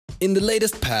In the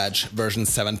latest patch, version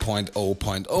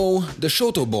 7.0.0, the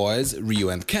Shoto boys, Ryu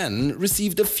and Ken,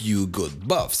 received a few good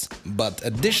buffs. But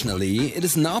additionally, it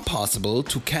is now possible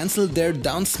to cancel their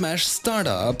down smash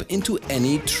startup into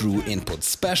any true input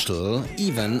special,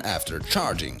 even after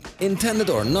charging. Intended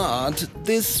or not,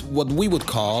 this, what we would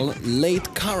call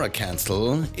late Kara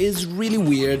cancel, is really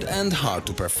weird and hard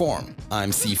to perform.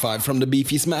 I'm C5 from the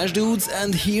Beefy Smash Dudes,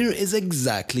 and here is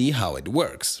exactly how it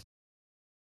works.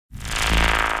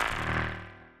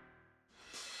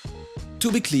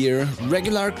 To be clear,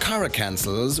 regular Kara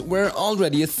cancels were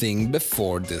already a thing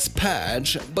before this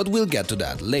patch, but we'll get to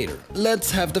that later.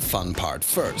 Let's have the fun part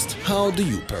first. How do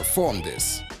you perform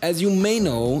this? As you may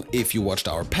know, if you watched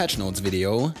our patch notes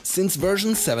video, since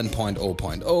version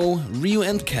 7.0.0, Ryu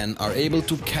and Ken are able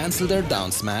to cancel their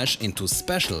down smash into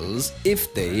specials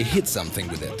if they hit something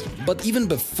with it. But even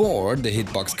before the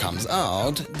hitbox comes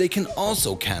out, they can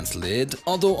also cancel it,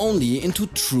 although only into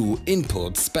true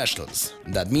input specials.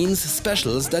 That means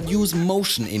specials that use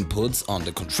motion inputs on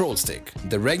the control stick.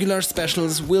 The regular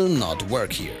specials will not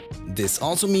work here. This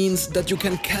also means that you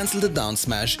can cancel the down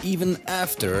smash even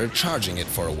after charging it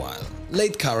for a while.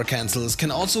 Late Kara cancels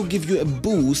can also give you a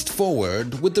boost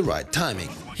forward with the right timing.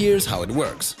 Here's how it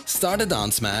works. Start a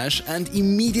down smash and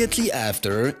immediately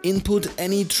after input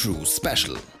any true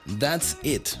special. That's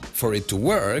it. For it to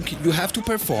work, you have to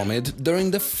perform it during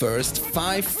the first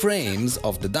 5 frames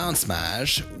of the down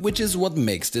smash, which is what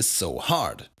makes this so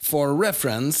hard. For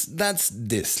reference, that's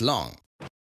this long.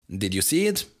 Did you see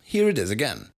it? Here it is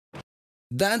again.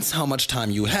 That's how much time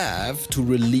you have to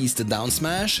release the down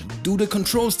smash, do the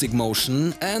control stick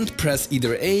motion and press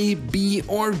either A, B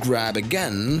or grab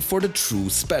again for the true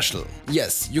special.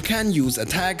 Yes, you can use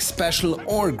attack, special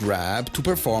or grab to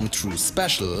perform true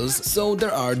specials, so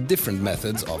there are different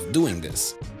methods of doing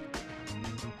this.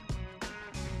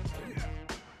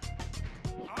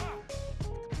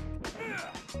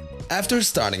 After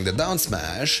starting the down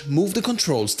smash, move the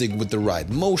control stick with the right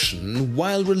motion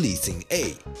while releasing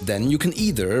A. Then you can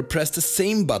either press the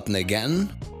same button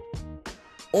again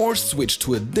or switch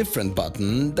to a different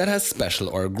button that has special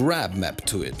or grab map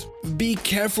to it. Be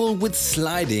careful with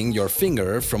sliding your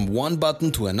finger from one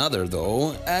button to another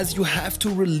though, as you have to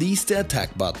release the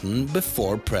attack button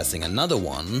before pressing another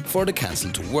one for the cancel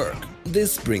to work.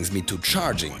 This brings me to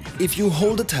charging. If you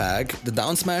hold attack, the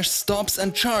down smash stops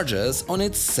and charges on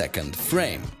its second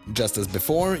frame. Just as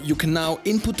before, you can now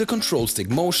input the control stick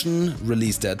motion,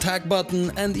 release the attack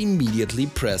button and immediately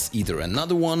press either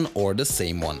another one or the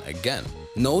same one again.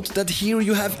 Note that here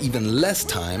you have even less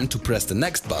time to press the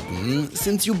next button,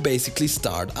 since you basically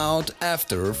start out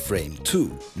after frame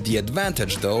 2. The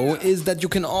advantage though is that you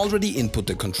can already input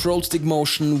the control stick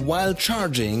motion while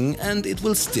charging and it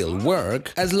will still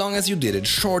work, as long as you did it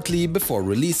shortly before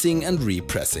releasing and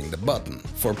re-pressing the button.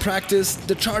 For practice,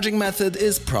 the charging method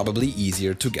is probably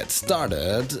easier to get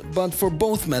started, but for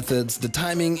both methods the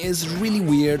timing is really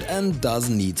weird and does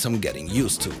need some getting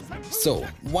used to. So,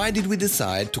 why did we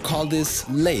decide to call this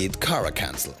late Kara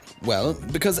cancel? Well,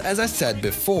 because as I said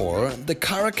before, the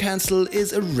Kara cancel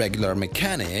is a regular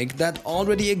mechanic that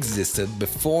already existed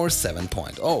before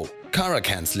 7.0. Kara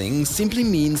cancelling simply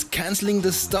means cancelling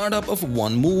the startup of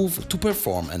one move to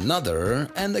perform another,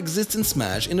 and exists in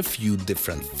Smash in a few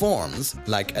different forms,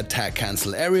 like attack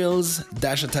cancel aerials,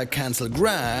 dash attack cancel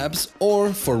grabs,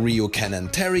 or for Ryu, Ken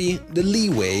and Terry, the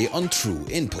leeway on true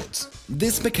inputs.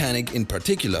 This mechanic in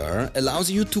particular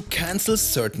allows you to cancel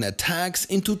certain attacks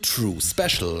into true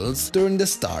specials during the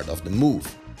start of the move.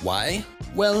 Why?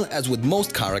 Well, as with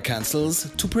most Kara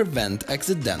cancels, to prevent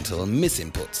accidental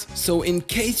misinputs. So in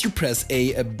case you press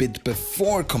A bit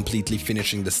before completely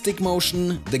finishing the stick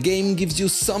motion, the game gives you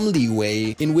some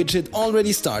leeway in which it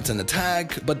already starts an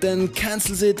attack, but then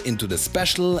cancels it into the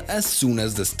special as soon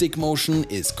as the stick motion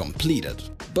is completed.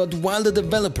 But while the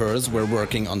developers were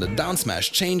working on the down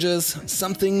smash changes,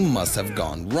 something must have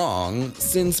gone wrong,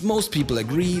 since most people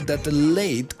agree that the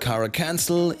late Kara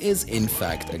cancel is in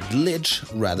fact a glitch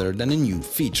rather than a new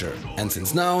feature. And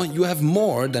since now you have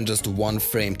more than just one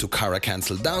frame to Kara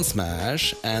cancel down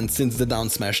smash, and since the down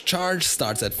smash charge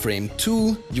starts at frame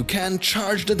 2, you can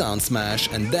charge the down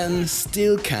smash and then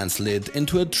still cancel it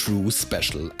into a true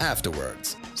special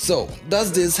afterwards. So,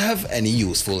 does this have any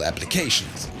useful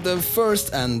applications? The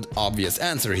first and obvious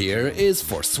answer here is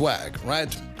for swag,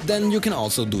 right? Then you can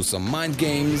also do some mind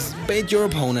games, bait your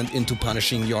opponent into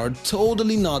punishing your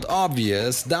totally not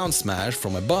obvious down smash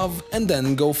from above, and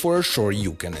then go for a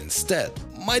Shoryuken instead.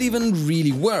 Might even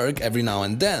really work every now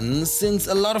and then, since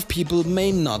a lot of people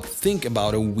may not think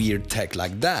about a weird tech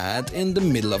like that in the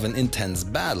middle of an intense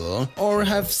battle, or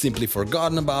have simply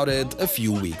forgotten about it a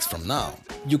few weeks from now.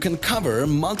 You can cover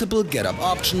multiple get-up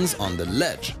options on the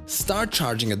ledge. Start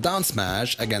charging a down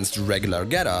smash against regular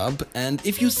get-up, and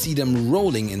if you see them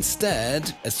rolling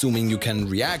instead, assuming you can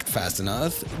react fast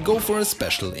enough, go for a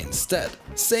special instead.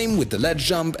 Same with the ledge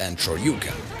jump and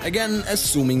Shoryuken, again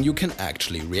assuming you can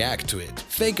actually react to it.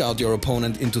 Fake out your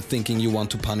opponent into thinking you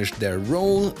want to punish their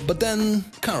roll, but then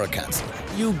Kara cancel.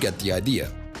 You get the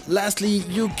idea. Lastly,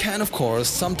 you can of course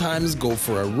sometimes go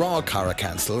for a raw Kara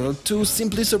cancel to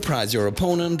simply surprise your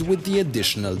opponent with the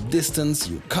additional distance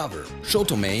you cover.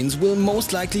 Shoto mains will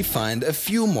most likely find a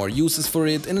few more uses for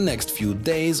it in the next few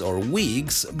days or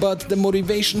weeks, but the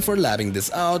motivation for labbing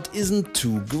this out isn't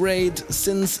too great,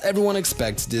 since everyone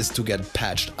expects this to get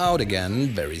patched out again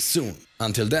very soon.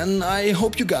 Until then, I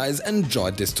hope you guys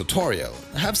enjoyed this tutorial.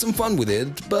 Have some fun with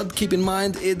it, but keep in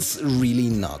mind it's really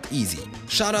not easy.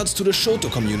 Shoutouts to the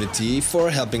Shoto community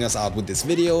for helping us out with this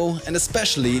video, and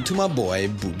especially to my boy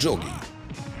Bujogi.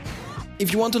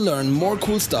 If you want to learn more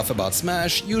cool stuff about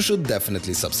Smash, you should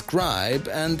definitely subscribe,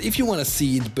 and if you want to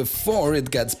see it before it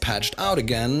gets patched out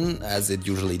again, as it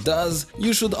usually does,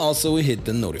 you should also hit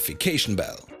the notification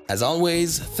bell. As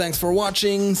always, thanks for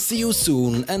watching, see you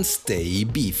soon and stay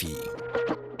beefy.